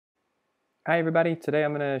Hi everybody, today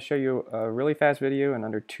I'm going to show you a really fast video in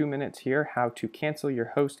under 2 minutes here how to cancel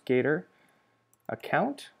your Hostgator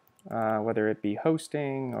account, whether it be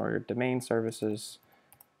hosting or your domain services.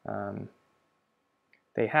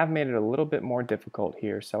 They have made it a little bit more difficult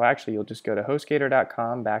here, so actually you'll just go to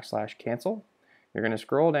hostgator.com/cancel. You're going to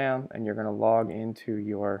scroll down and you're going to log into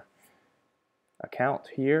your account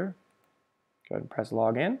here. Go ahead and press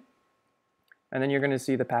login. And then you're going to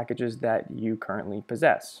see the packages that you currently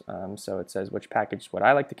possess. So it says which package would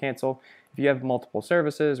I like to cancel. If you have multiple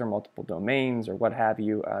services or multiple domains or what have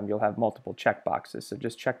you, you'll have multiple checkboxes. So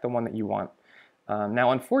just check the one that you want.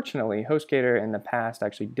 Now, unfortunately, HostGator in the past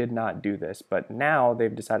actually did not do this, but now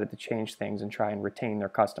they've decided to change things and try and retain their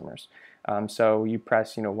customers. So you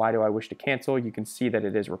press, why do I wish to cancel? You can see that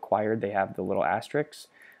it is required. They have the little asterisks.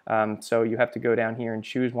 So you have to go down here and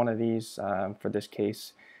choose one of these. For this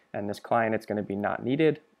case, and this client, it's going to be not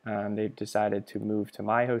needed. They've decided to move to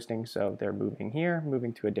my hosting, so they're moving here,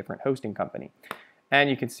 moving to a different hosting company. And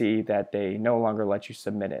you can see that they no longer let you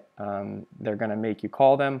submit it. They're going to make you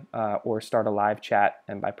call them or start a live chat,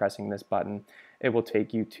 and by pressing this button, it will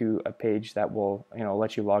take you to a page that will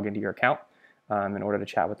let you log into your account in order to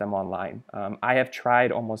chat with them online. I have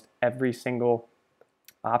tried almost every single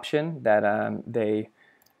option that they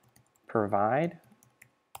provide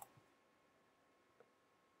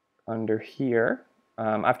under here.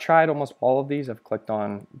 I've tried almost all of these. I've clicked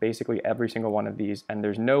on basically every single one of these, and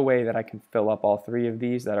there's no way that I can fill up all three of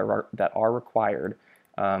these that are required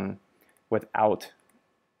without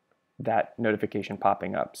that notification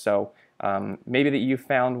popping up. So maybe that you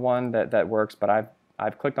found one that works, but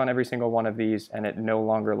I've clicked on every single one of these, and it no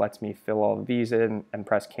longer lets me fill all of these in and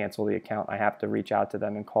press cancel the account. I have to reach out to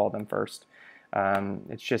them and call them first.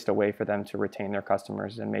 It's just a way for them to retain their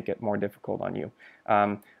customers and make it more difficult on you.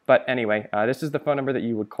 But anyway, this is the phone number that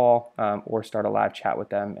you would call or start a live chat with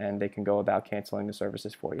them, and they can go about canceling the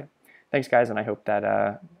services for you. Thanks, guys, and I hope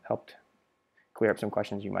that helped clear up some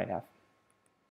questions you might have.